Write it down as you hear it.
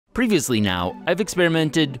Previously now, I've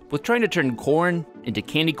experimented with trying to turn corn into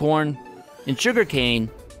candy corn and sugar cane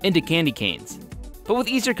into candy canes. But with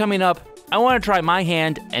Easter coming up, I want to try my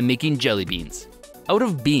hand at making jelly beans. Out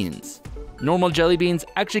of beans. Normal jelly beans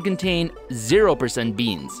actually contain 0%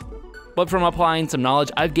 beans. But from applying some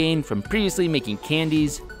knowledge I've gained from previously making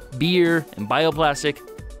candies, beer, and bioplastic,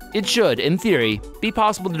 it should, in theory, be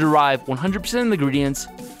possible to derive 100% of the ingredients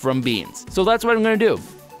from beans. So that's what I'm going to do,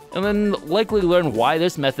 and then likely learn why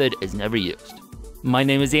this method is never used. My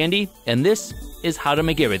name is Andy, and this is How to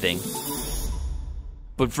Make Everything.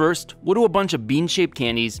 But first, what do a bunch of bean-shaped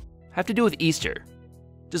candies have to do with Easter?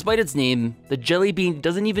 Despite its name, the jelly bean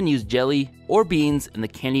doesn't even use jelly or beans in the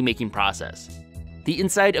candy making process. The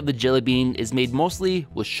inside of the jelly bean is made mostly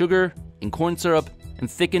with sugar and corn syrup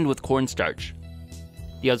and thickened with cornstarch.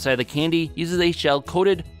 The outside of the candy uses a shell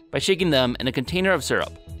coated by shaking them in a container of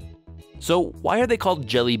syrup. So why are they called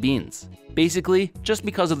jelly beans? Basically, just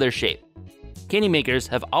because of their shape. Candy makers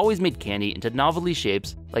have always made candy into novelty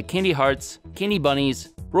shapes like candy hearts, candy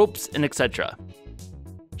bunnies, ropes, and etc.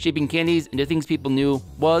 Shaping candies into things people knew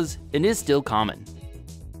was and is still common.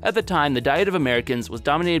 At the time, the diet of Americans was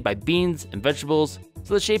dominated by beans and vegetables,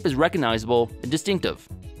 so the shape is recognizable and distinctive.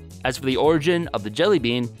 As for the origin of the jelly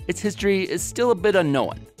bean, its history is still a bit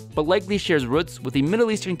unknown, but likely shares roots with the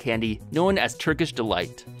Middle Eastern candy known as Turkish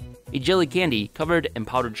delight. A jelly candy covered in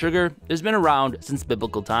powdered sugar has been around since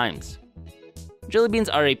biblical times. Jelly beans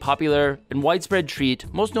are a popular and widespread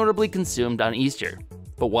treat most notably consumed on Easter.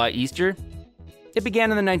 But why Easter? It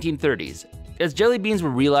began in the 1930s, as jelly beans were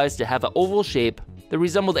realized to have an oval shape that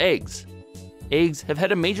resembled eggs. Eggs have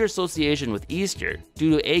had a major association with Easter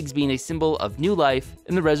due to eggs being a symbol of new life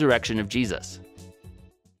and the resurrection of Jesus.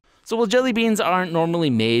 So while jelly beans aren't normally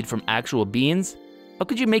made from actual beans, how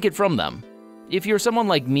could you make it from them? If you're someone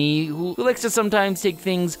like me who likes to sometimes take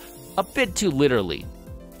things a bit too literally.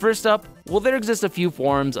 First up, while there exist a few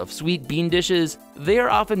forms of sweet bean dishes, they are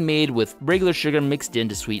often made with regular sugar mixed in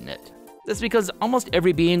to sweeten it. That's because almost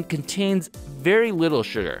every bean contains very little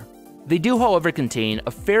sugar. They do, however, contain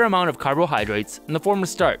a fair amount of carbohydrates in the form of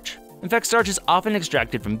starch. In fact, starch is often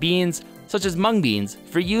extracted from beans, such as mung beans,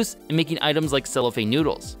 for use in making items like cellophane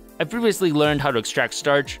noodles. I previously learned how to extract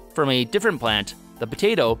starch from a different plant, the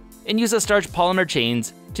potato, and use the starch polymer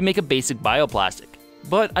chains to make a basic bioplastic.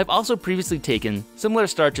 But I've also previously taken similar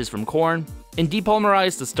starches from corn and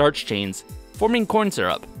depolymerized the starch chains, forming corn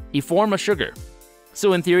syrup, a form of sugar.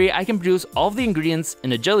 So in theory, I can produce all of the ingredients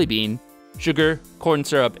in a jelly bean, sugar, corn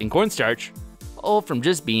syrup, and cornstarch, all from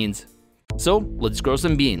just beans. So let's grow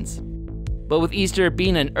some beans. But with Easter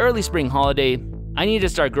being an early spring holiday, I need to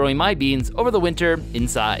start growing my beans over the winter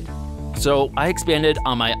inside. So I expanded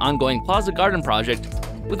on my ongoing closet garden project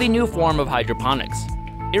with a new form of hydroponics,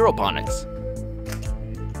 Aeroponics.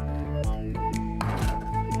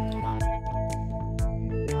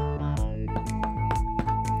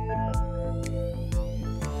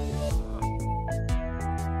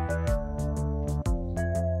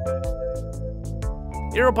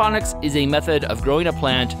 Aeroponics is a method of growing a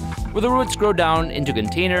plant where the roots grow down into a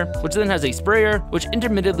container, which then has a sprayer which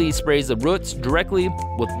intermittently sprays the roots directly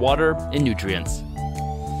with water and nutrients.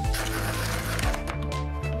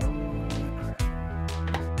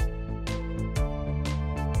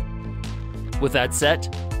 With that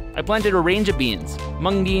set, I planted a range of beans,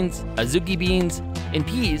 mung beans, azuki beans, and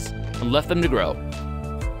peas, and left them to grow.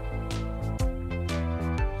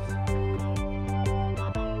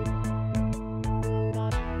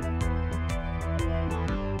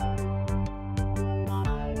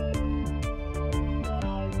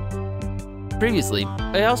 Previously,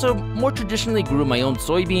 I also more traditionally grew my own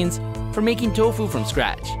soybeans for making tofu from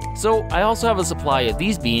scratch, so I also have a supply of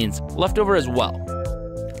these beans left over as well.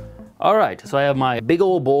 Alright, so I have my big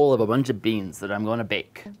old bowl of a bunch of beans that I'm going to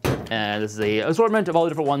bake. And this is an assortment of all the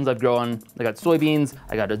different ones I've grown. I got soybeans,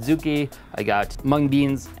 I got azuki, I got mung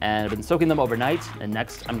beans, and I've been soaking them overnight. And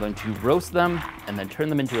next I'm going to roast them and then turn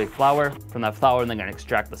them into a flour. From that flour, I'm then going to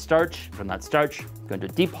extract the starch. From that starch, I'm going to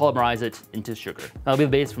depolymerize it into sugar. That'll be the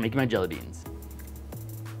base for making my jelly beans.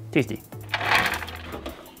 Tasty.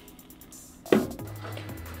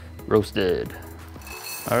 Roasted.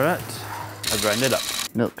 Alright, I'll grind it up.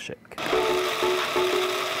 Milkshake.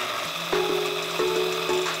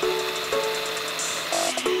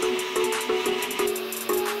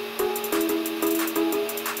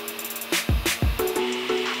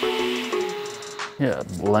 Yeah,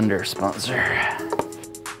 blender sponsor.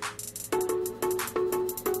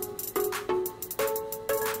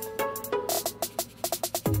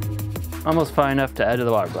 Almost fine enough to add to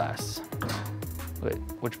the water glass. Wait,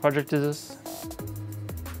 which project is this?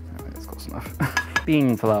 I think it's close enough.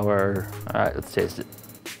 Bean flour. All right, let's taste it.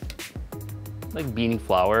 like beany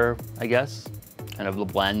flour, I guess. Kind of the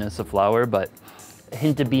blandness of flour, but a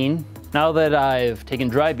hint of bean. Now that I've taken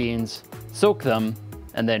dry beans, soaked them,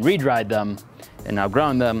 and then re-dried them, and now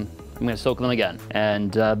ground them, I'm gonna soak them again.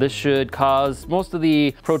 And this should cause most of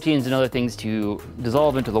the proteins and other things to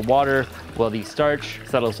dissolve into the water while the starch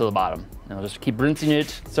settles to the bottom. And I'll just keep rinsing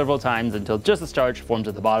it several times until just the starch forms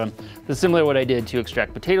at the bottom. This is similar to what I did to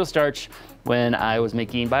extract potato starch when I was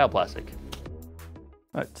making bioplastic.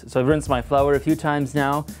 All right, so I've rinsed my flour a few times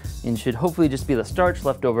now, and should hopefully just be the starch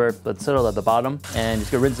left over that's settled at the bottom. And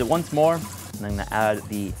just gonna rinse it once more, and I'm gonna add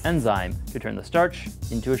the enzyme to turn the starch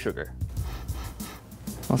into a sugar.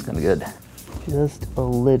 Smells kind of good. Just a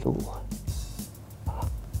little.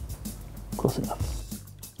 Close enough.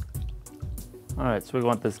 All right, so we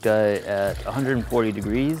want this guy at 140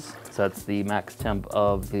 degrees. So that's the max temp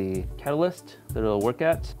of the catalyst that it'll work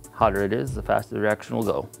at. Hotter it is, the faster the reaction will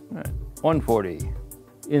go. All right, 140.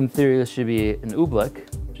 In theory, this should be an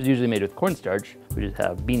oobleck, which is usually made with cornstarch. We just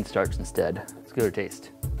have bean starch instead. Let's give it a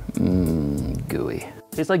taste. Gooey.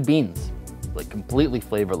 Tastes like beans, like completely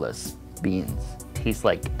flavorless beans. Tastes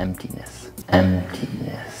like emptiness.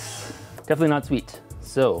 Emptiness. Definitely not sweet.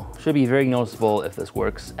 So, should be very noticeable if this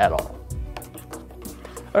works at all.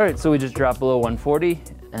 All right, so we just dropped below 140,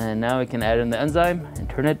 and now we can add in the enzyme and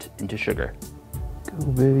turn it into sugar. Go,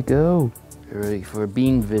 baby, go. You're ready for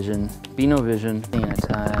bean vision. Beano vision.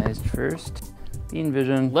 Sanitized first. Bean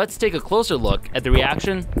vision. Let's take a closer look at the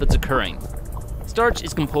reaction that's occurring. Starch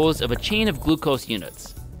is composed of a chain of glucose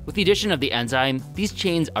units. With the addition of the enzyme, these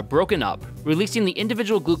chains are broken up, releasing the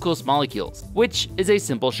individual glucose molecules, which is a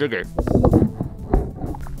simple sugar.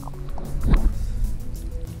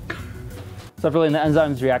 So after letting the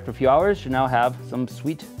enzymes react for a few hours, should now have some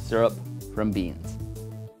sweet syrup from beans.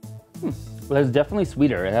 Well, it's definitely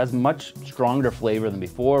sweeter. It has much stronger flavor than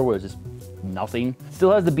before, where it's just nothing. It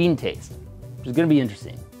still has the bean taste, which is gonna be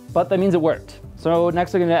interesting. But that means it worked. So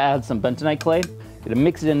next we're gonna add some bentonite clay. Gonna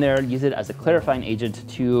mix it in there, use it as a clarifying agent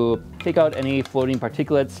to take out any floating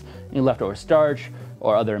particulates, any leftover starch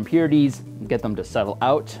or other impurities, get them to settle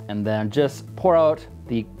out, and then just pour out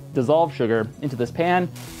the dissolved sugar into this pan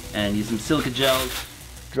and use some silica gel,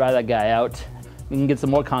 dry that guy out. We can get some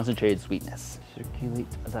more concentrated sweetness. Circulate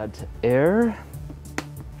that to air.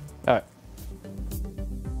 All right.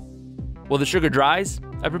 While the sugar dries,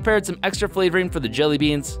 I prepared some extra flavoring for the jelly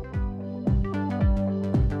beans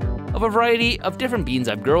of a variety of different beans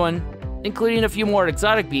I've grown, including a few more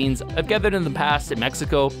exotic beans I've gathered in the past in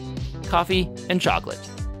Mexico, coffee, and chocolate.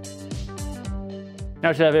 Now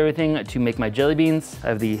I should have everything to make my jelly beans. I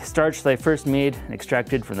have the starch that I first made and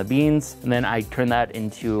extracted from the beans, and then I turned that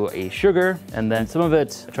into a sugar, and then some of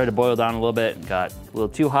it I tried to boil down a little bit, got a little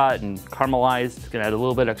too hot and caramelized. It's gonna add a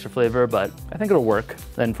little bit extra flavor, but I think it'll work.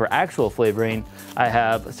 Then for actual flavoring, I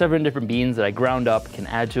have 7 different beans that I ground up, can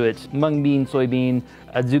add to it: mung bean, soybean,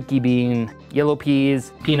 azuki bean, yellow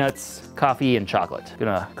peas, peanuts, coffee, and chocolate.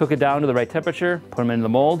 Gonna cook it down to the right temperature, put them in the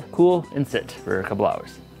mold, cool, and sit for a couple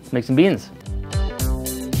hours. Let's make some beans.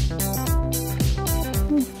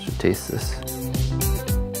 Should taste this.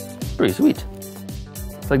 Pretty sweet.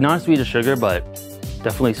 It's like not as sweet as sugar, but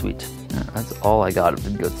definitely sweet. Yeah, that's all I got of the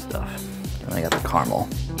good stuff. And I got the caramel.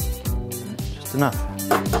 Just enough.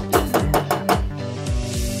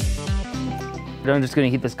 Then I'm just gonna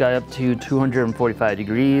heat this guy up to 245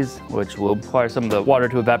 degrees, which will require some of the water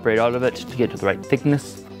to evaporate out of it to get to the right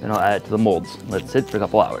thickness. Then I'll add it to the molds. Let it sit for a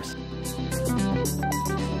couple hours.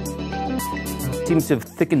 Seems to have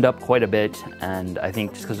thickened up quite a bit, and I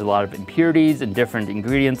think just because there's a lot of impurities and different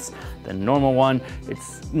ingredients than the normal one,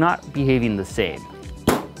 it's not behaving the same.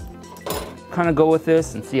 Kind of go with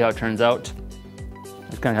this and see how it turns out.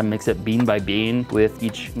 Just kind of mix it bean by bean with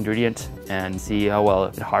each ingredient and see how well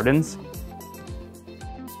it hardens.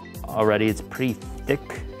 Already it's pretty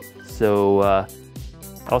thick, so I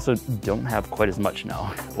also don't have quite as much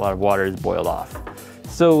now. A lot of water is boiled off.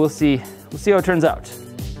 So we'll see how it turns out.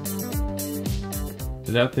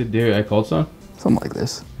 Is that what they do at Cold Stone? Something like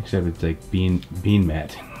this. Except it's like bean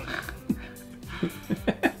mat.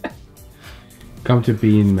 Come to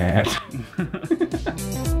bean mat.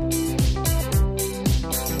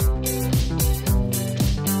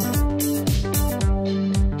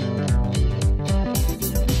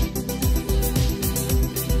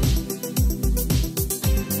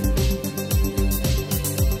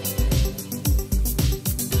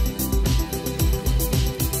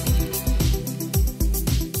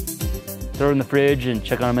 Throw it in the fridge and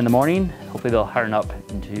check on them in the morning. Hopefully they'll harden up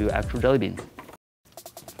into actual jelly beans.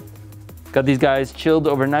 Got these guys chilled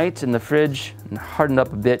overnight in the fridge and hardened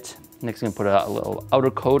up a bit. Next, I'm gonna put a little outer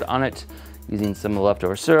coat on it using some of the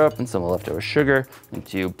leftover syrup and some of the leftover sugar. And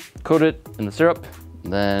to coat it in the syrup,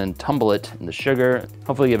 then tumble it in the sugar.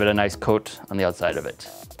 Hopefully give it a nice coat on the outside of it.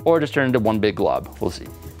 Or just turn it into one big glob, we'll see.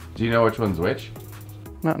 Do you know which one's which?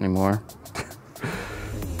 Not anymore.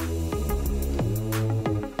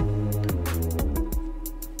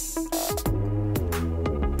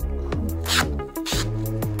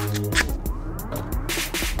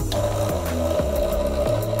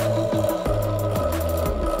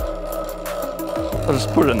 I'll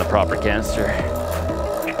just put it in the proper canister.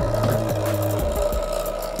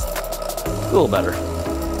 A little better.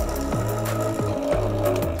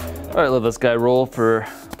 All right, let this guy roll for a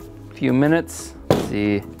few minutes. Let's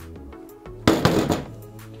see.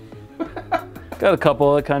 Got a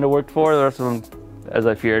couple that kind of worked for. The rest of them, as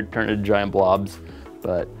I feared, turned into giant blobs,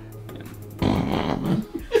 but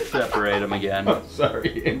separate them again. I'm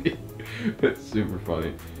sorry, Andy. That's super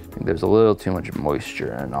funny. I think there's a little too much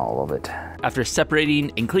moisture in all of it. After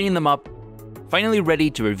separating and cleaning them up, finally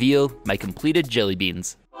ready to reveal my completed jelly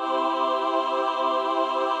beans.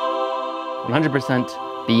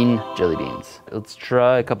 100% bean jelly beans. Let's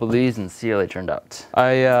try a couple of these and see how they turned out.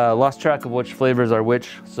 I lost track of which flavors are which,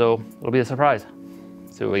 so it'll be a surprise.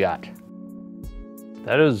 Let's see what we got.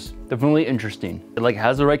 That is definitely interesting. It like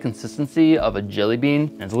has the right consistency of a jelly bean,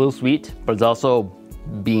 and it's a little sweet, but it's also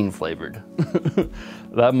bean flavored.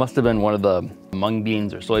 That must have been one of the mung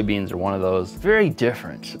beans or soybeans or one of those. Very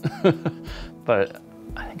different, but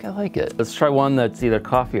I think I like it. Let's try one that's either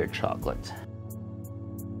coffee or chocolate.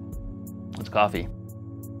 It's coffee.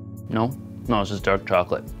 No, it's just dark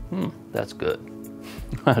chocolate. That's good.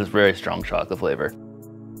 That's very strong chocolate flavor.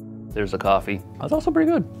 There's the coffee. That's also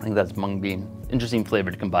pretty good. I think that's mung bean. Interesting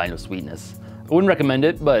flavor to combine with sweetness. I wouldn't recommend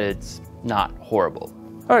it, but it's not horrible.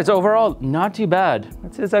 All right, so overall, not too bad.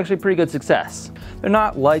 I'd say it's actually a pretty good success. They're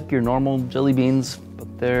not like your normal jelly beans, but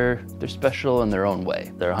they're special in their own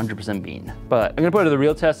way. They're 100% bean. But I'm gonna put it to the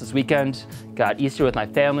real test this weekend. Got Easter with my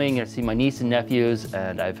family, I'm gonna see my niece and nephews,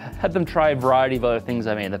 and I've had them try a variety of other things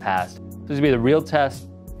I made in the past. So this is gonna be the real test,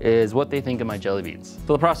 is what they think of my jelly beans.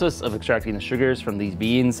 So the process of extracting the sugars from these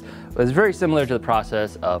beans was very similar to the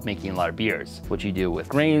process of making a lot of beers, which you do with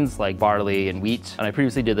grains like barley and wheat. And I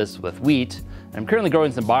previously did this with wheat. I'm currently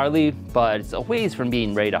growing some barley, but it's a ways from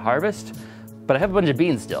being ready to harvest, but I have a bunch of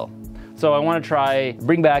beans still. So I wanna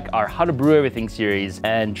bring back our How to Brew Everything series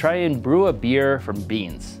and try and brew a beer from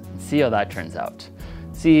beans. See how that turns out.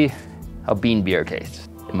 See how bean beer tastes.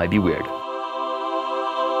 It might be weird.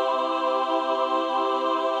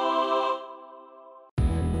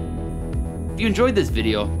 If you enjoyed this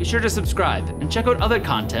video, be sure to subscribe and check out other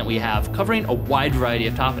content we have covering a wide variety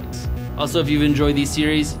of topics. Also, if you've enjoyed these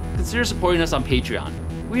series, consider supporting us on Patreon.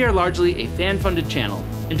 We are largely a fan-funded channel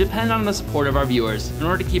and depend on the support of our viewers in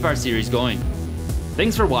order to keep our series going.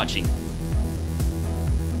 Thanks for watching.